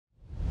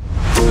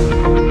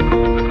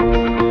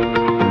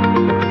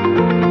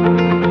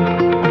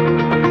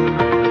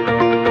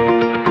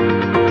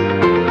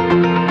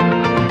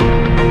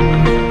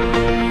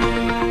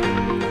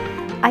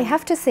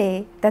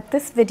that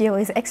this video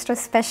is extra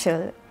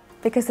special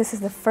because this is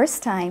the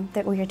first time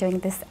that we are doing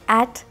this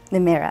at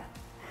Nemera.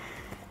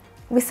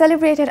 We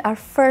celebrated our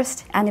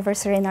first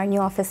anniversary in our new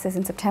offices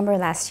in September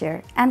last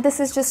year, and this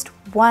is just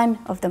one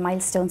of the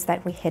milestones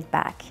that we hit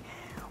back.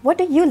 What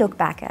do you look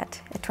back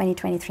at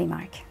 2023,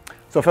 Marc?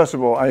 So first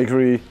of all, I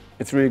agree.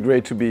 It's really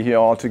great to be here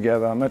all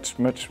together,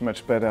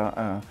 much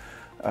better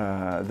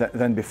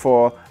than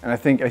before. And I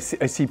think I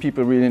see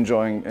people really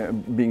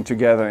enjoying being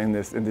together in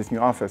this new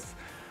office.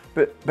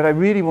 But I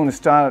really want to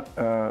start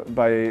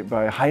by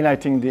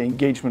highlighting the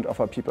engagement of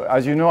our people.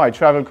 As you know, I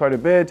travel quite a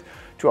bit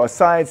to our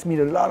sites, meet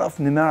a lot of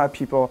Nemera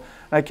people.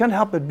 And I can't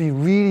help but be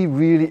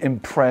really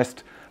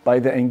impressed by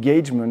the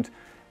engagement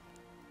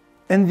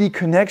and the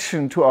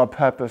connection to our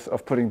purpose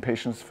of putting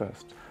patients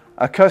first.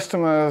 Our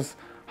customers,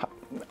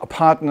 our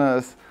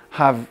partners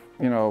have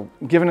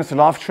given us a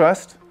lot of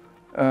trust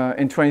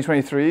in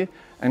 2023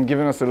 and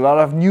given us a lot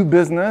of new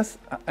business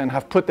and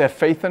have put their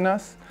faith in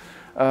us.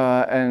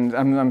 And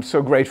I'm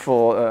so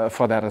grateful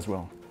for that as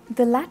well.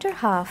 The latter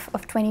half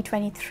of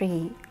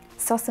 2023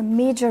 saw some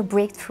major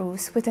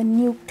breakthroughs with a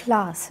new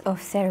class of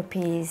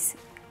therapies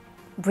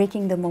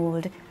breaking the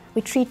mold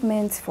with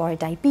treatments for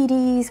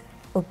diabetes,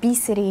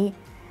 obesity,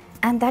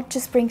 and that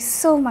just brings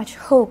so much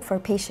hope for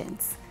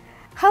patients.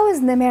 How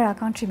is Nemera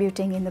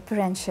contributing in the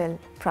parenteral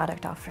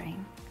product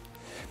offering?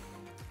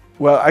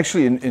 Well,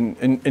 actually,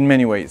 in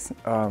many ways,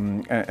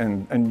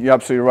 and you're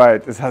absolutely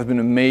right. This has been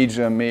a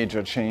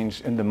major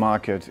change in the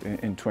market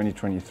in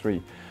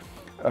 2023.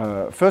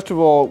 First of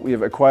all, we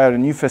have acquired a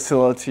new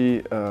facility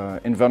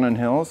in Vernon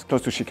Hills,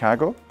 close to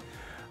Chicago,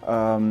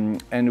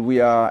 and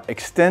we are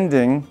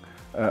extending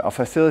a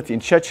facility in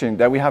Szczecin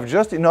that we have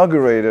just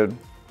inaugurated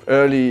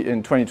early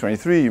in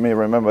 2023. You may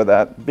remember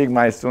that big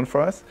milestone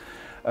for us.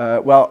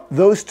 Well,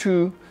 those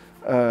two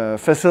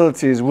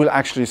facilities will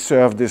actually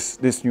serve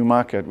this new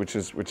market, which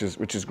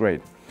is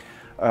great.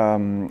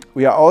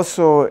 We are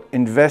also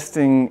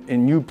investing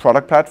in new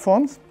product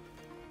platforms,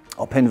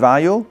 our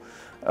Penvario,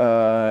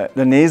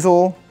 the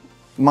nasal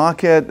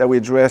market that we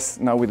address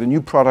now with a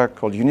new product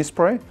called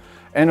Unispray,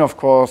 and of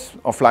course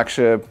our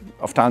flagship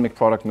ophthalmic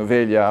product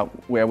Novelia,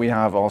 where we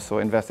have also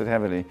invested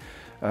heavily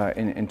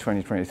in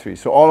 2023.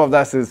 So all of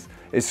that is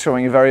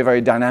showing a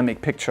very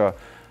dynamic picture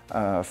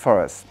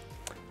for us.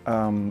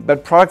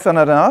 But products are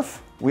not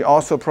enough. We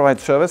also provide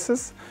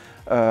services,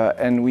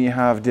 and we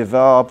have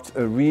developed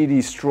a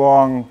really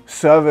strong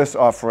service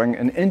offering,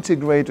 an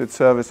integrated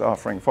service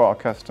offering for our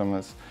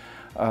customers,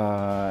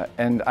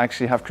 and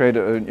actually have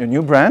created a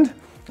new brand,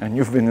 and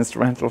you've been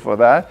instrumental for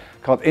that,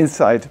 called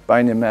Insight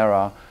by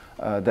Nemera,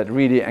 that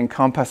really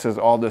encompasses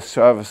all the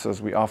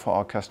services we offer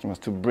our customers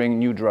to bring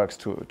new drugs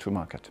to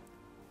market.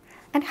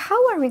 And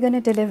how are we going to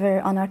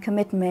deliver on our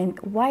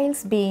commitment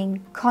whilst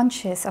being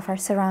conscious of our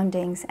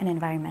surroundings and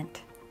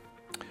environment?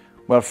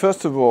 Well,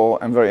 first of all,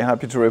 I'm very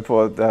happy to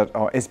report that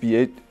our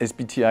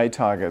SBTi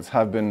targets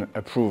have been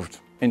approved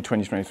in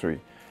 2023.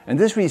 And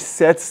this really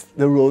sets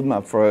the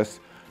roadmap for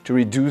us to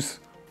reduce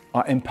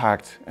our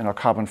impact and our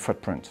carbon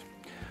footprint.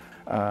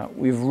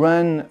 We've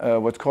run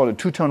what's called a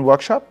two-tone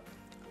workshop,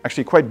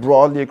 actually quite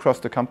broadly across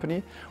the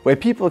company, where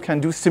people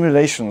can do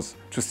simulations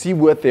to see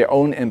what their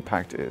own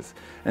impact is.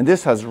 And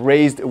this has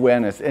raised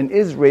awareness and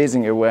is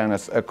raising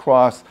awareness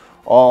across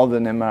all the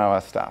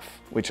Nemera staff,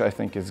 which I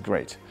think is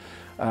great.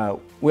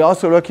 We're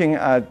also looking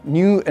at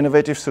new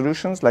innovative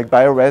solutions like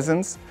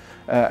bioresins,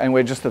 and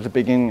we're just at the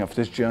beginning of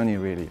this journey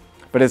really.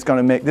 But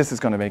this is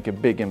going to make a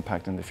big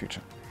impact in the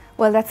future.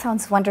 Well, that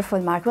sounds wonderful,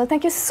 Marc. Well,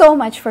 thank you so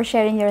much for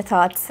sharing your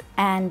thoughts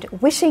and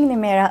wishing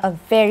Nemera a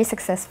very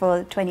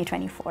successful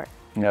 2024.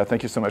 Yeah,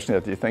 thank you so much,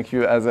 Nettie. Thank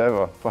you as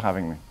ever for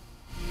having me.